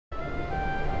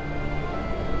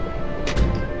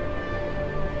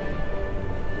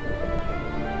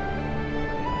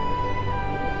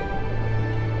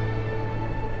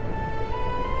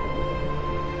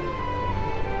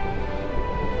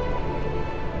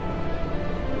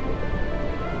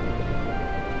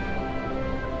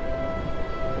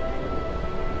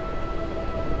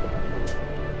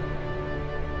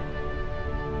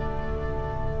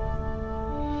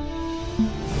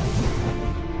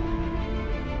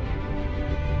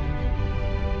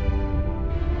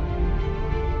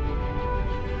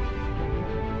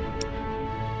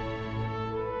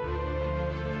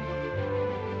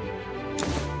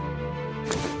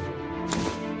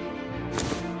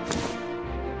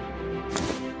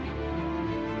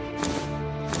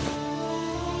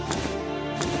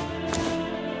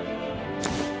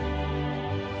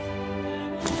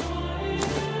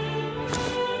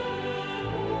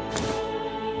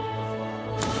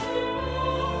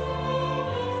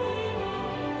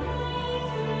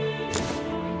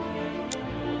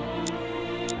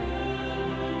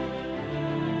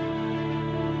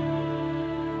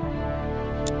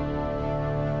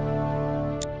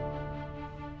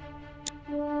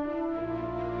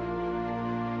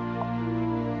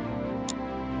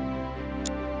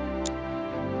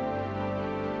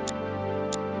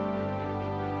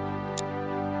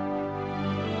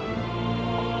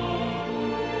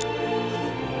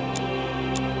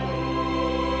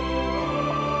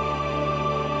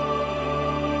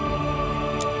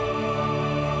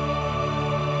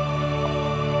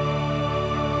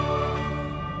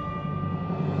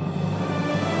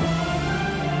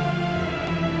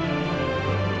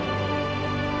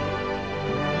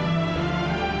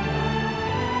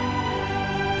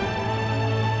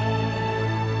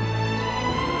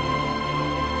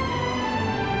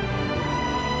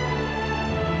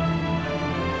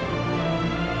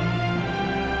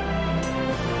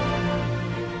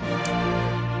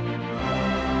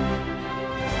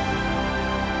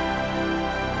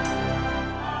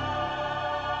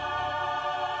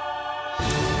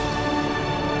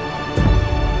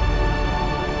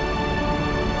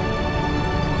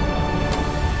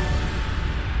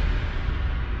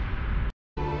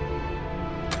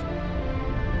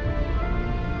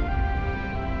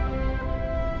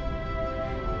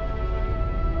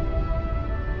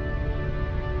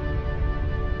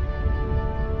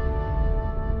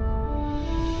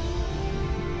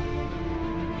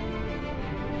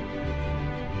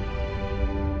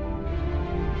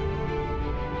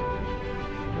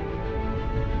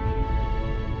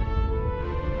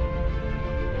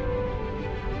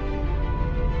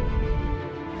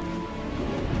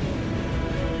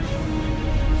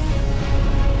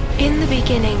In the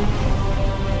beginning,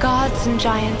 gods and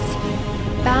giants,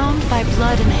 bound by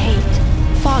blood and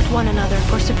hate, fought one another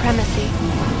for supremacy.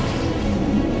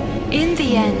 In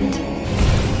the end,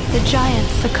 the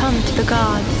giants succumbed to the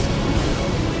gods,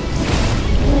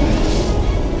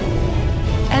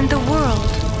 and the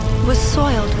world was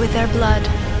soiled with their blood.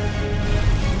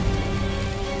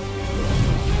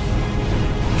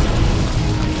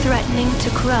 Threatening to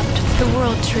corrupt the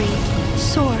world tree,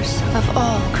 source of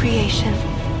all creation.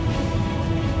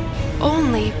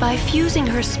 Only by fusing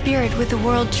her spirit with the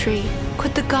world tree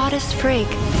could the goddess Frigg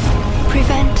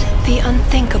prevent the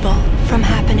unthinkable from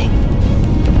happening.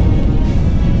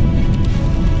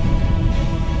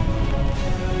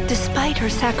 Despite her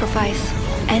sacrifice,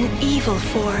 an evil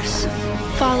force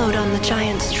followed on the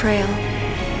giant's trail,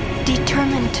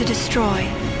 determined to destroy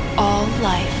all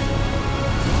life.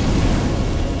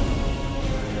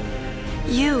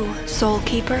 You, Soul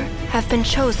Keeper, have been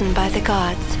chosen by the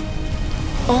gods.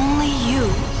 Only you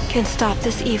can stop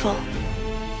this evil.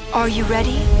 Are you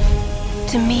ready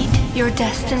to meet your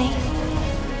destiny?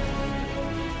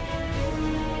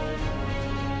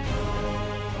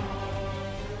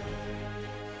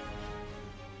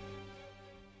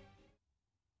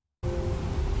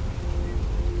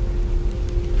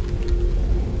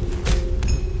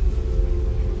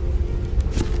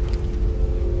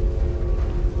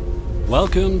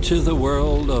 Welcome to the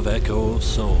world of Echo of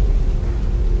Soul.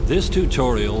 This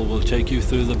tutorial will take you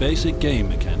through the basic game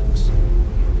mechanics.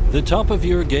 The top of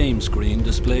your game screen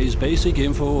displays basic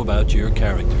info about your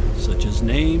character, such as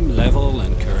name, level,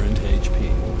 and current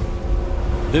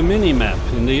HP. The mini-map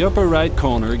in the upper right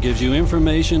corner gives you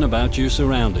information about your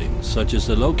surroundings, such as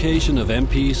the location of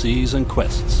NPCs and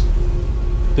quests.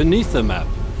 Beneath the map,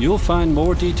 you'll find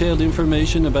more detailed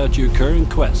information about your current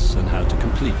quests and how to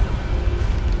complete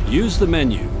them. Use the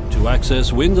menu to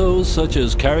access windows such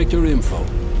as Character Info,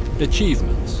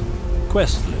 Achievements,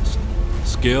 Quest List,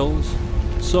 Skills,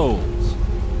 Souls,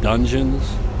 Dungeons,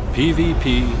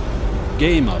 PvP,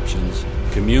 Game Options,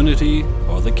 Community,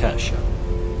 or the Cash Shop.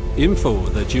 Info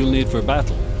that you'll need for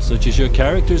battle, such as your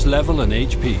character's level and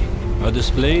HP, are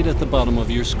displayed at the bottom of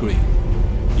your screen.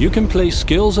 You can place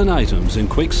skills and items in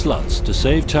quick slots to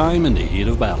save time in the heat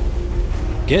of battle.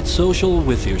 Get social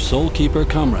with your Soul Keeper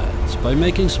comrades by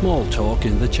making small talk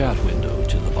in the chat window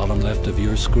to the bottom left of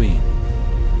your screen.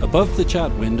 Above the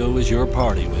chat window is your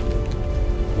party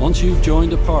window. Once you've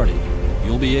joined a party,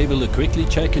 you'll be able to quickly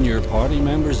check in your party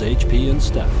members' HP and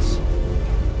stats.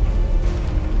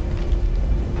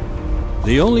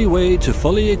 The only way to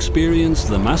fully experience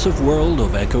the massive world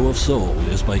of Echo of Soul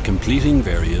is by completing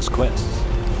various quests.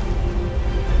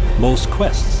 Most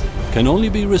quests can only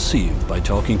be received by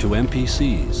talking to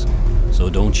NPCs, so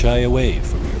don't shy away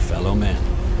from your fellow men.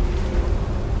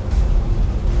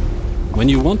 When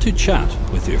you want to chat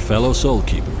with your fellow Soul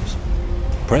Keepers,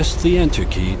 press the Enter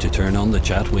key to turn on the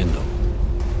chat window.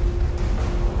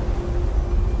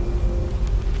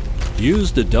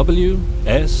 Use the W,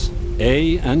 S,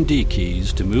 A and D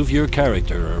keys to move your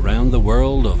character around the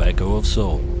world of Echo of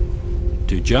Soul.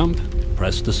 To jump,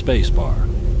 press the space bar.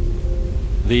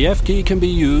 The F key can be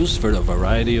used for a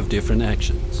variety of different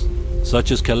actions, such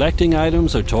as collecting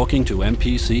items or talking to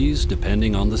NPCs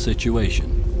depending on the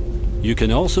situation. You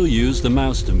can also use the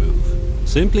mouse to move.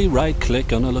 Simply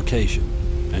right-click on a location,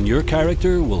 and your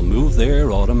character will move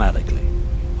there automatically.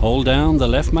 Hold down the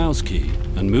left mouse key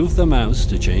and move the mouse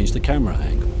to change the camera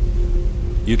angle.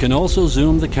 You can also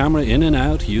zoom the camera in and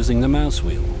out using the mouse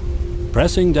wheel.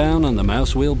 Pressing down on the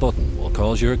mouse wheel button will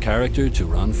cause your character to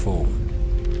run forward.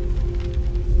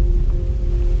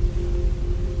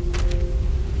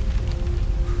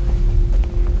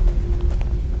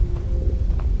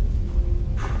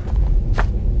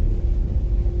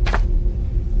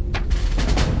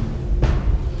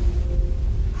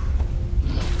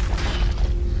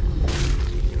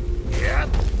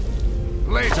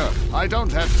 I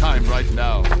don't have time right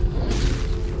now.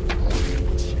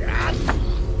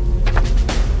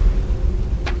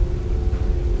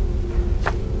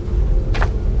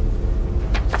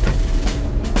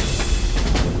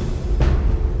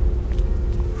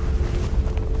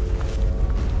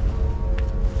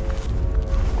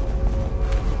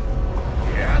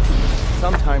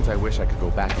 Sometimes I wish I could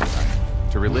go back in time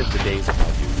to relive the days of my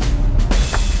youth.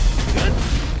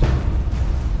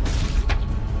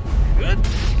 Good.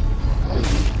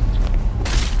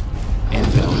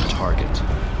 Invalid target.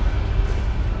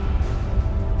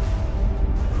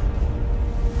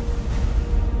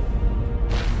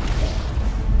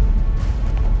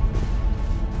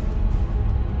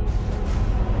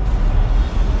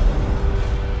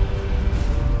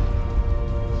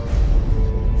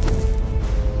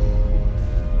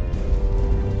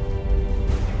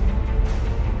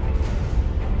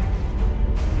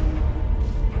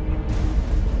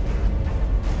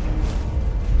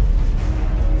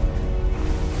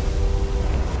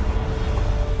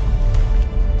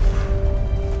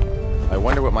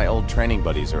 training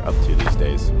buddies are up to these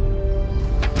days.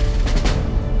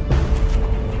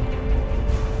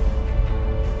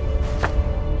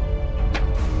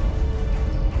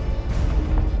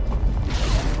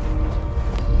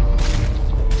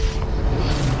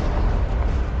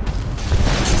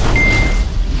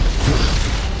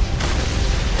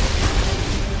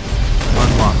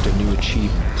 Unlocked a new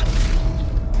achievement.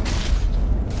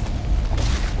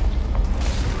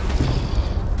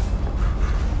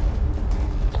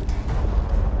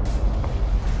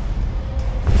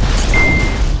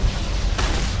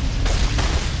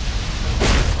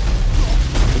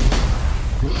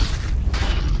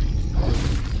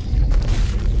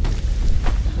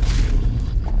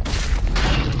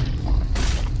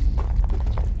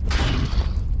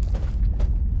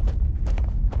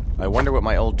 I wonder what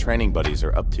my old training buddies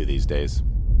are up to these days.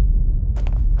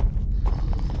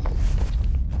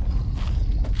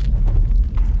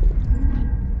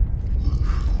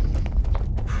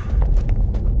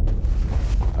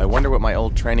 I wonder what my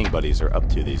old training buddies are up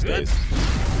to these days.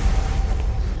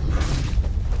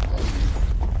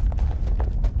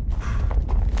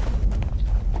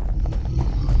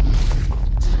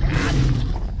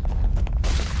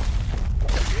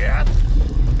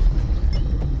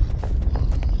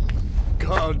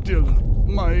 Cardilla,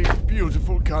 my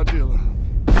beautiful Cardilla.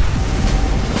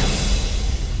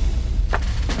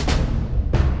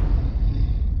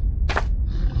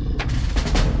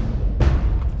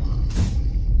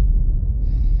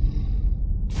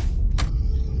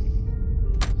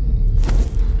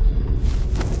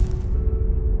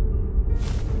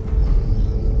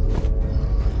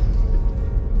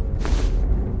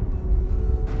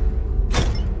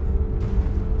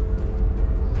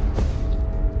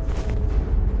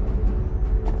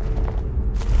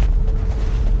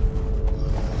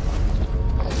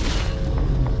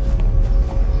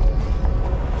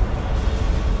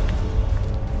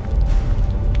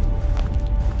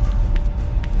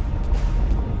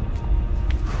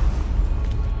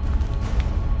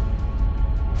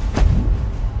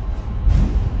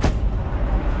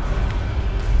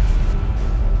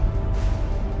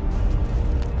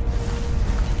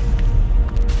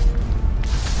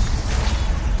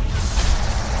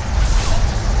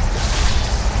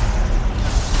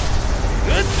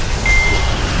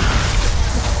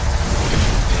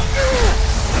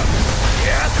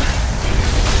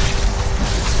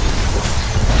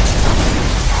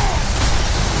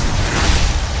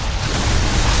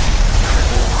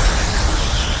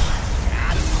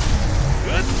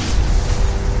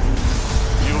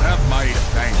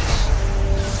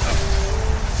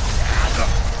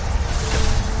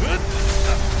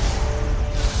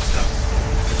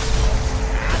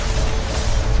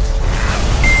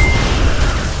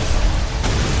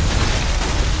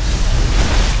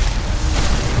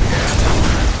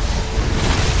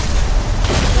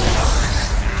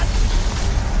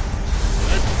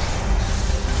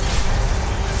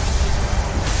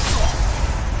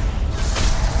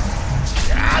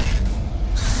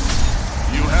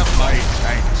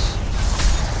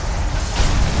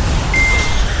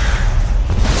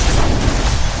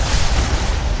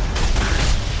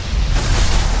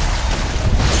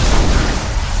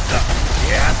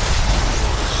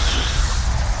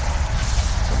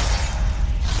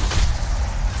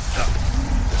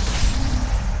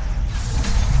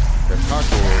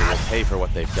 Pay for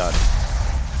what they've done.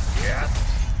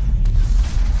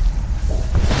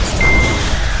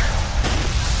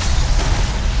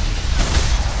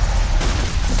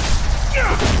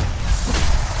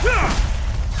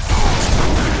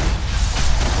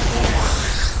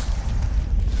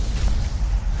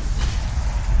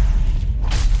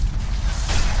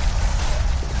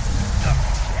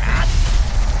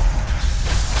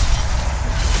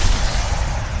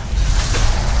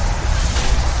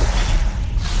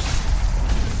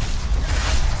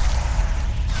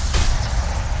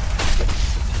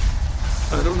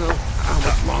 I don't know how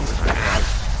much longer I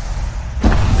have.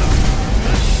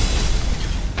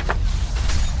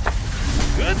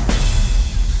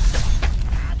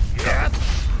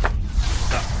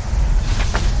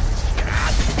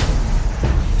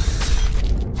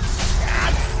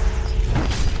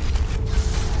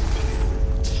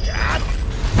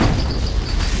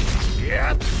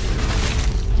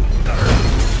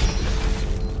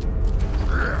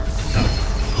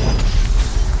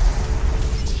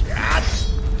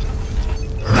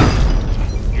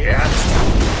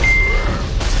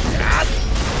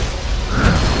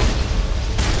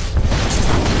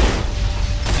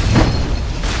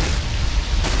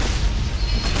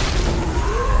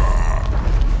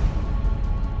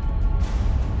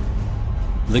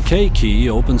 The K key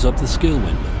opens up the skill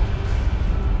window.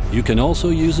 You can also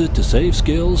use it to save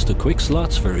skills to quick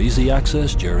slots for easy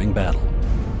access during battle.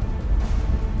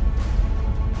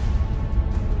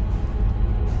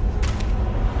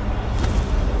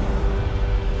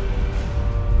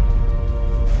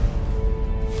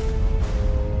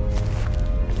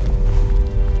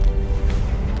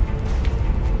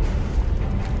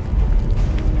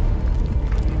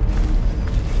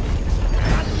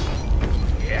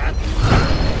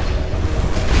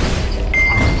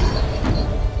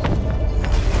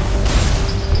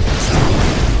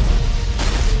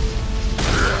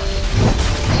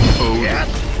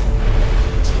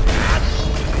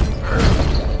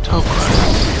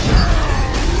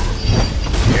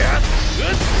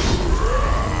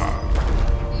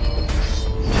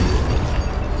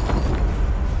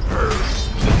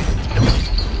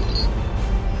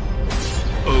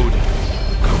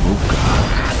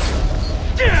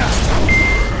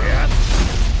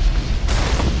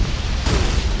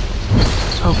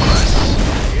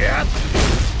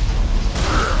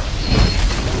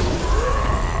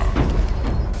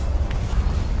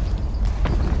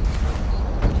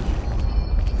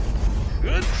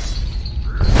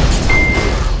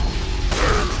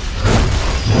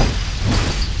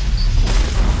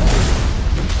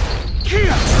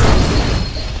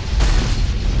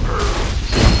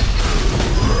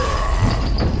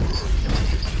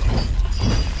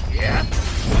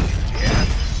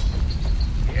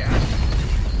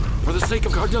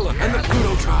 And the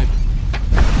Pluto tribe.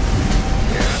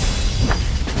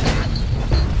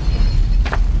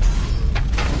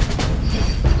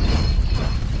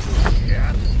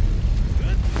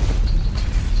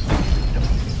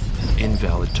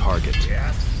 Invalid target.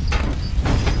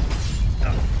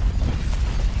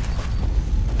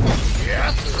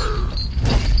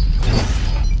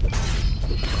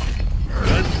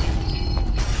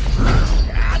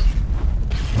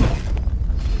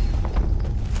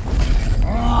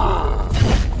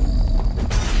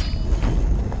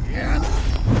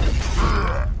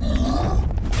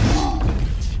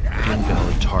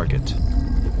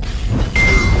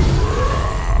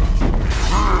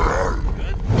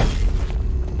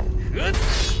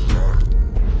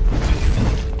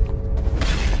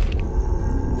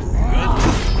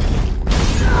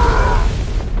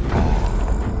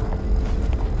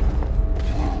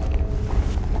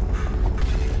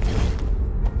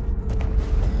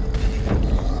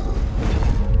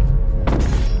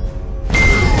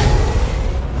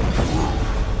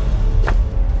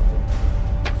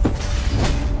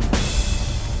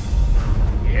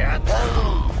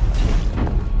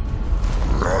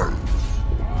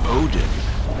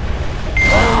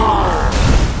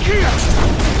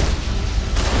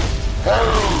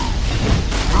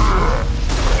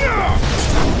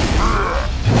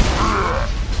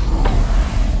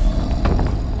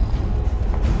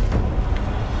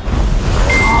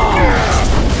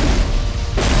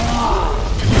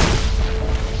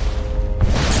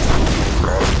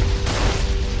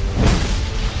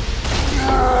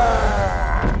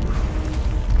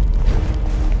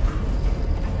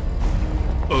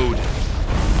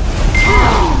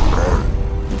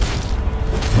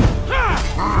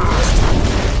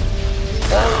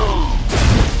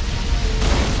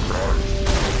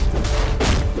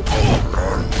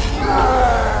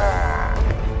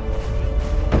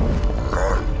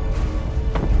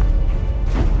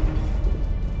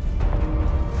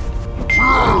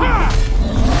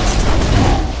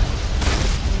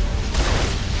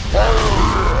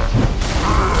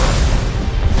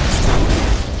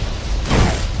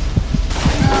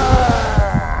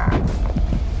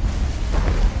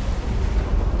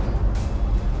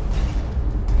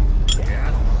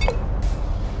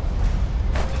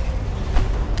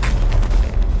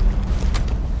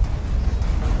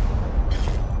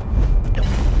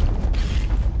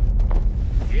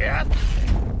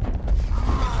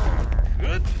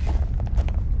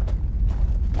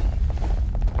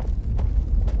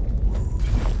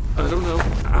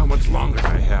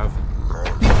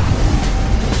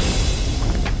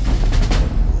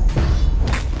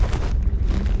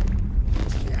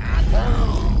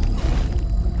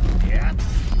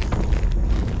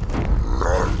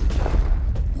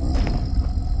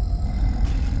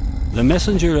 The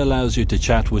messenger allows you to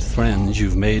chat with friends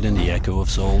you've made in the Echo of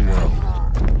Soul world.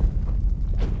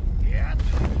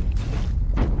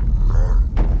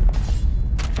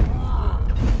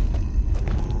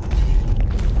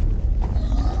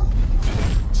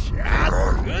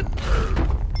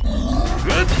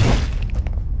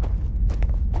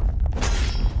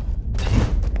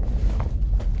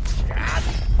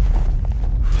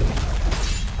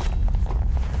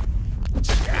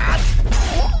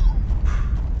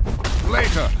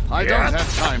 Later,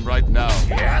 right now.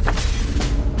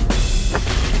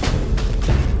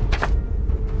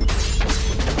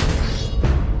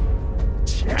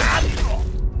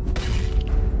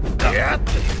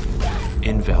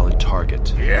 Invalid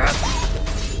target.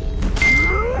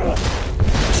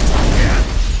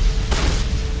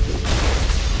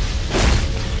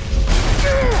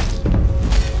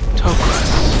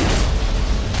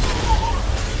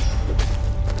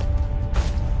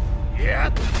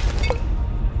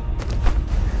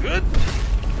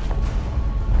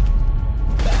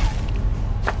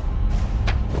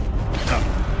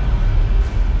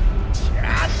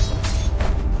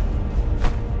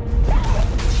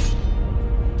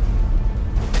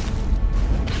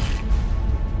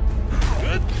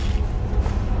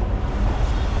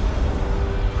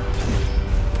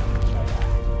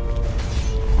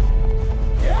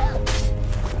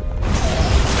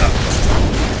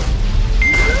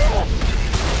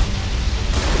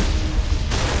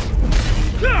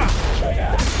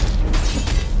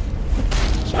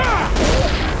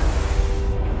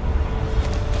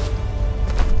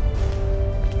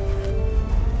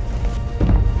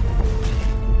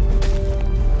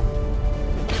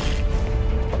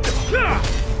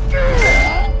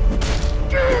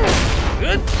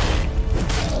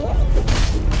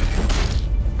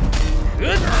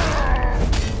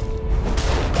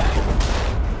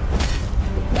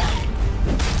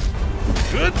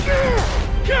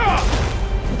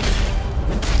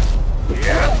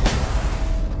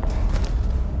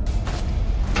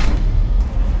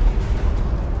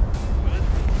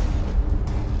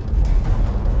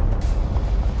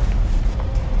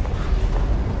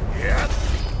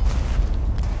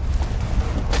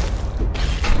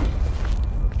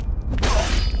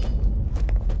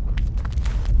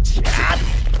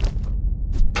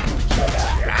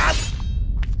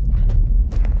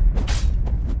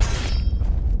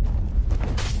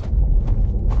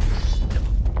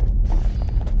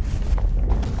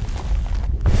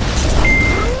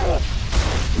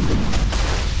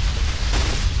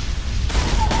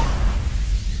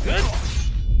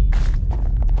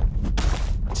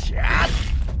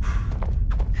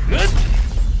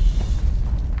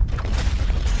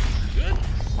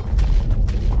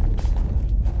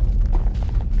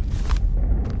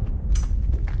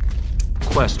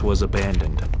 Quest was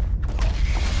abandoned.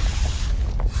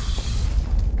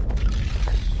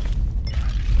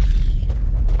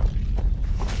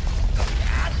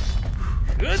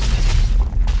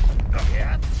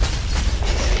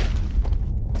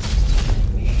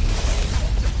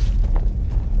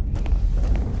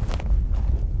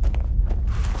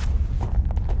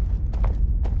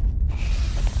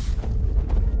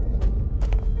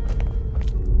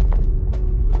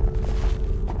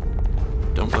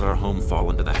 Don't let our home fall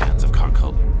into the hands of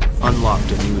Karkul.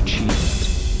 Unlocked a new achievement.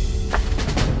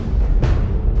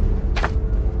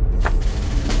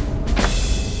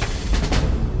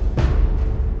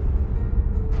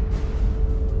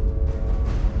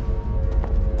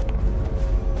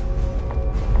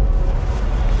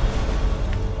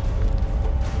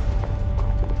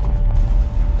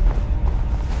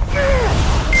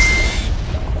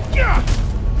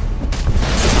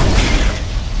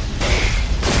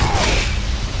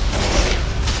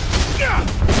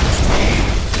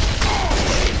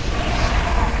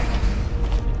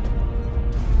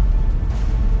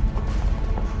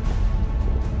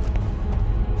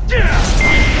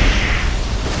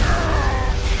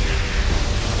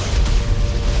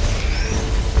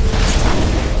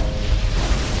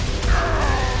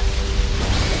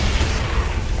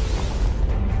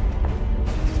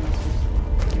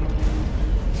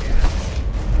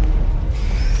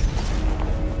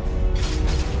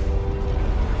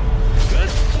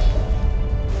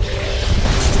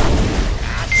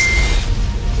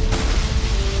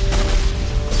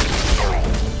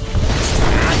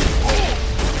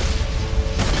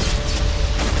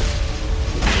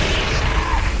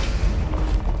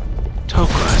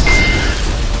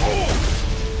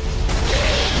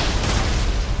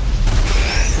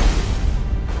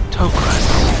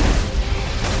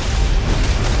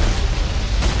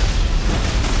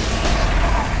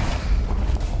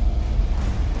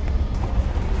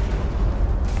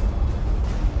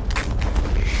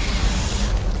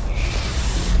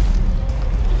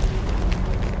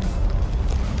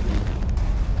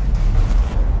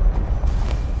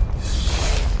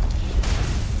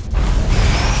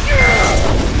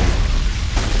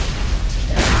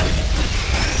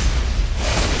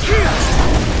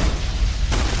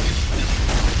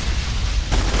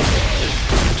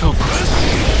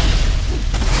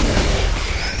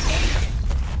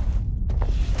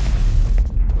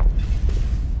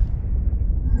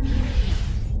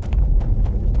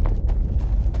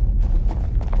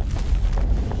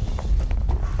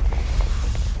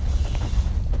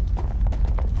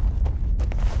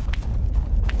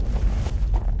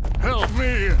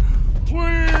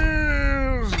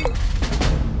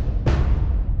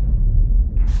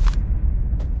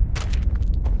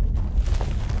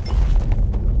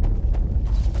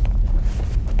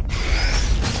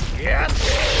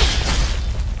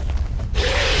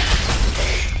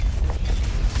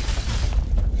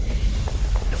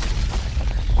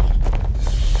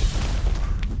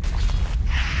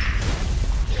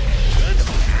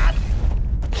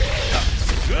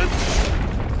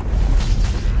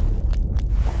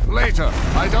 Later.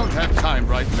 I don't have time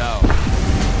right now.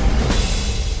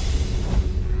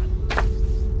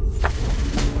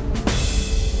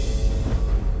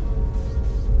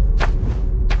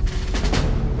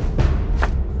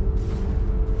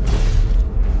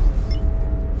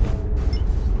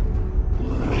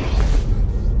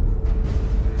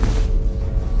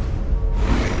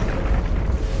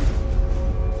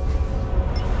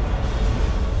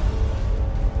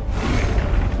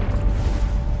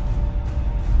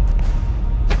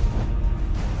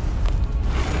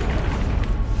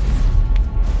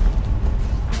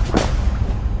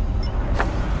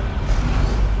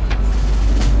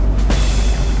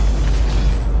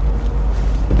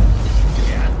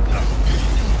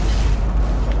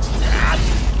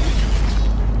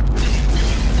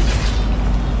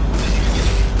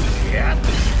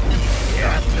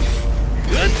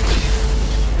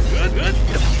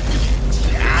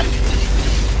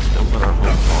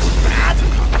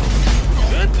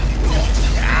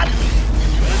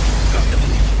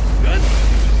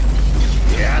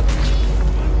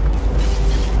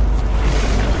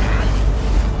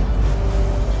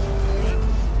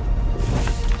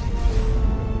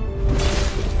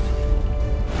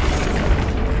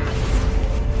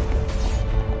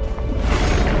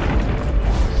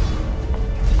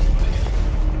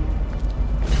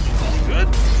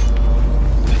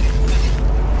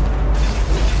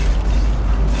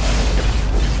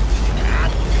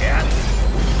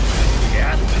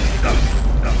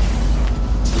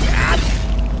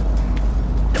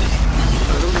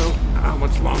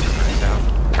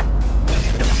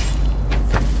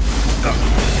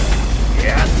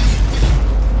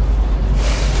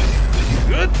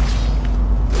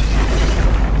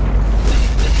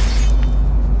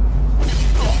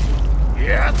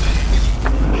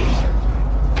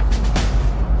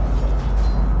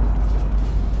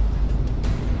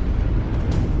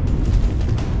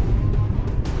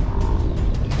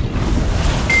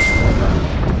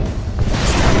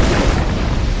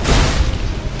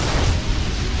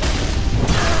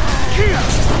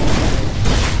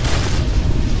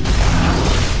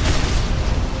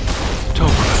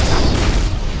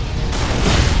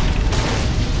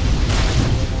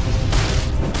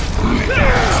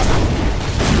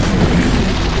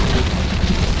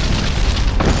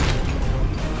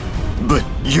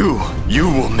 You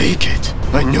will make it.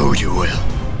 I know you will.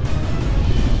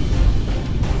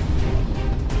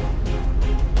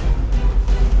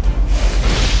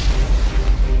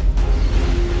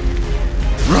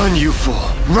 Run, you fool.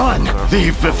 Run!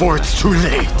 Leave before it's too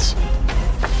late.